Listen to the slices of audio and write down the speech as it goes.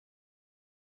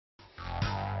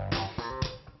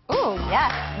Ooh, yes.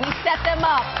 We set them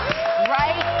up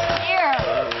right here.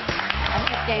 And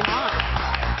it's game on.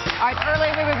 All right,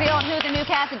 earlier we revealed who the new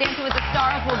cast of Dancing with the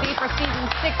Stars will be for season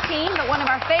 16, but one of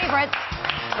our favorites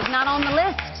is not on the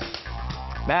list.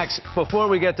 Max, before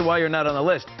we get to why you're not on the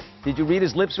list, did you read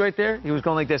his lips right there? He was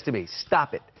going like this to me.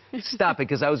 Stop it. Stop it,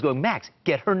 because I was going, Max,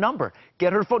 get her number.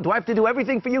 Get her phone. Do I have to do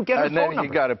everything for you? Get her phone number. And then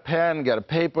he got a pen, got a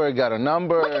paper, got a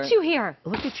number. Look at you here.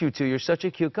 Look at you two. You're such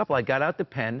a cute couple. I got out the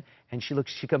pen, and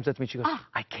she comes up to me, she goes,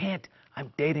 I can't.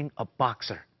 I'm dating a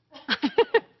boxer.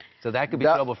 So that could be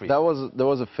trouble for you. There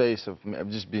was a face of me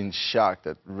just being shocked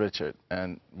at Richard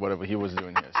and whatever he was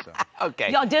doing here. So.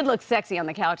 Okay. Y'all did look sexy on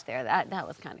the couch there. That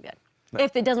was kind of good.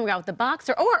 If it doesn't work out with the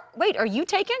boxer, or wait, are you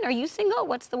taken? Are you single?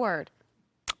 What's the word?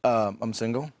 I'm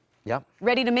single. Yep.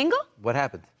 Ready to mingle? What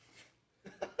happened?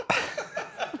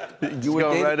 You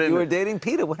were dating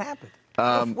Peter. What happened?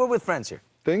 We're with friends here.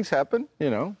 Things happen, you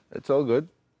know. It's all good.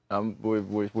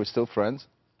 We're still friends.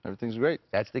 Everything's great.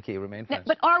 That's the key. Remain friends.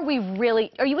 But are we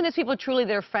really? Are you one of those people truly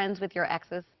that are friends with your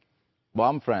exes? Well,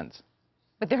 I'm friends.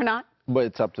 But they're not? But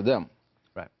it's up to them.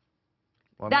 Right.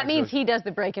 Well, that means he does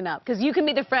the breaking up. Because you can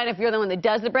be the friend if you're the one that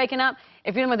does the breaking up.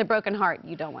 If you're the one with a broken heart,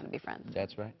 you don't want to be friends.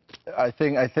 That's right. I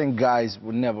think guys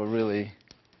would never really,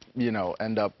 you know,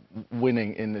 end up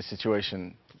winning in this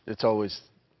situation. It's always,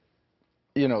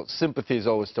 you know, sympathy is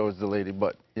always towards the lady.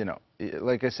 But, you know,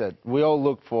 like I said, we all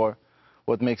look for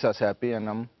what makes us happy, and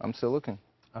I'm still looking.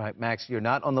 All right, Max, you're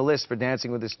not on the list for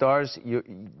Dancing with the Stars.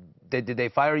 Did they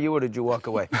fire you, or did you walk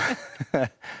away?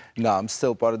 No, I'm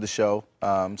still part of the show.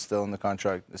 I'm still in the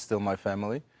contract. It's still my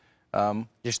family.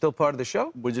 You're still part of the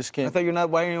show? We just came. I thought you're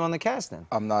not. Why are you on the cast then?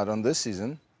 I'm not on this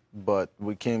season, but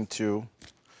we came to.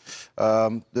 There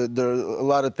are a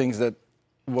lot of things that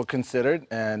were considered,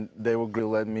 and they were going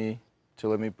to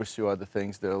let me pursue other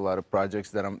things. There are a lot of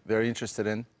projects that I'm very interested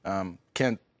in.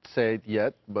 Can't say it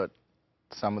yet, but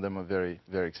some of them are very,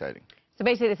 very exciting. So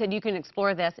basically, they said you can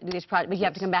explore this and do these projects, but you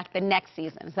have to come back the next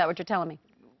season. Is that what you're telling me?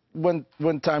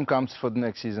 When time comes for the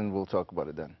next season, we'll talk about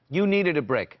it then. You needed a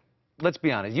break. Let's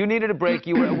be honest. You needed a break.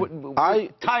 You were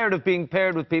tired of being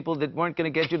paired with people that weren't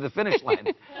going to get you to the finish line,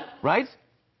 right?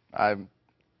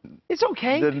 It's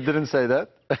okay. Didn't say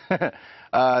that.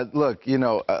 Look, you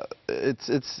know,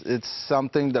 it's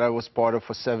something that I was part of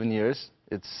for 7 years.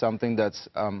 It's something that's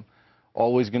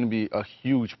always going to be a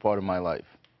huge part of my life,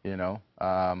 you know.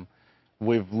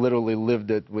 We've literally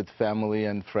lived it with family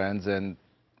and friends, and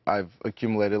I've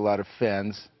accumulated a lot of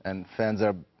fans, and fans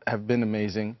have been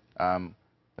amazing.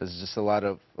 There's just a lot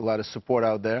of support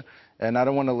out there, and I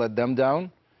don't want to let them down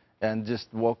and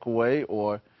just walk away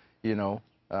or, you know,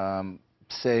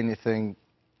 say anything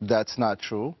that's not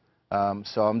true.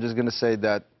 So I'm just going to say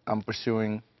that I'm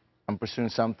pursuing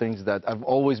some things that I've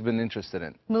always been interested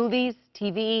in. Movies,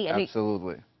 TV?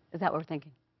 Absolutely. Is that what we're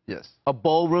thinking? Yes. A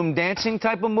ballroom dancing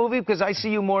type of movie? Because I see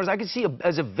you more as, I could see you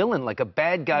as a villain, like a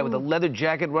bad guy with a leather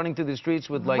jacket running through the streets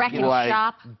with like, you know,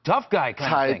 shop. Tough guy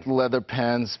kind of thing. Tight leather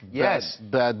pants, yes.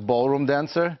 bad ballroom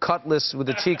dancer. Cutlass with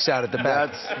the cheeks out at the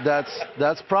back.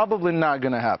 That's probably not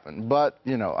going to happen. But,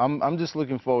 you know, I'm just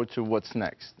looking forward to what's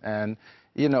next. And,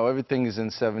 you know, everything is in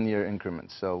 7-year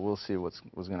increments, so we'll see what's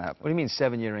going to happen. What do you mean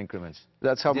 7-year increments?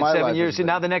 That's how my life 7 years. has See, been.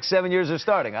 now the next 7 years are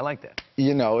starting. I like that.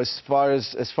 You know, as far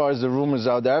as the rumors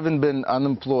out there, I haven't been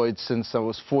unemployed since I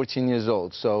was 14 years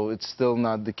old, so it's still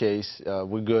not the case.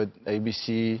 We're good.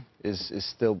 ABC is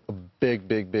still a big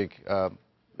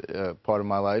part of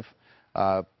my life.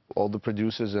 All the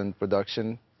producers and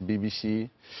production, BBC,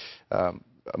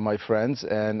 my friends,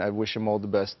 and I wish them all the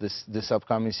best this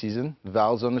upcoming season.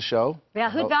 Val's on the show. Yeah,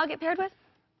 who'd Val get paired with?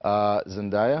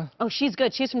 Zendaya. Oh, she's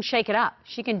good. She's from Shake It Up.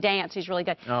 She can dance. She's really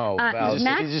good. Oh, Val.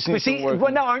 Max? But see,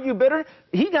 well, now, aren't you bitter?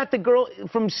 He got the girl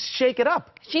from Shake It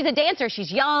Up. She's a dancer.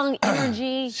 She's young,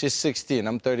 energy. She's 16.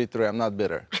 I'm 33. I'm not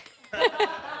bitter.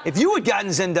 If you had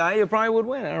gotten Zendaya, you probably would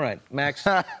win. All right, Max,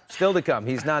 still to come.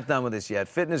 He's not done with us yet.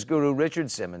 Fitness guru Richard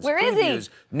Simmons. Where is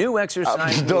he? New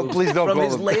exercise please don't from call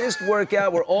his him. latest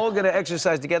workout. We're all going to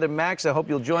exercise together. Max, I hope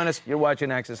you'll join us. You're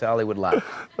watching Access Hollywood Live.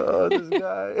 Oh, this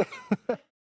guy.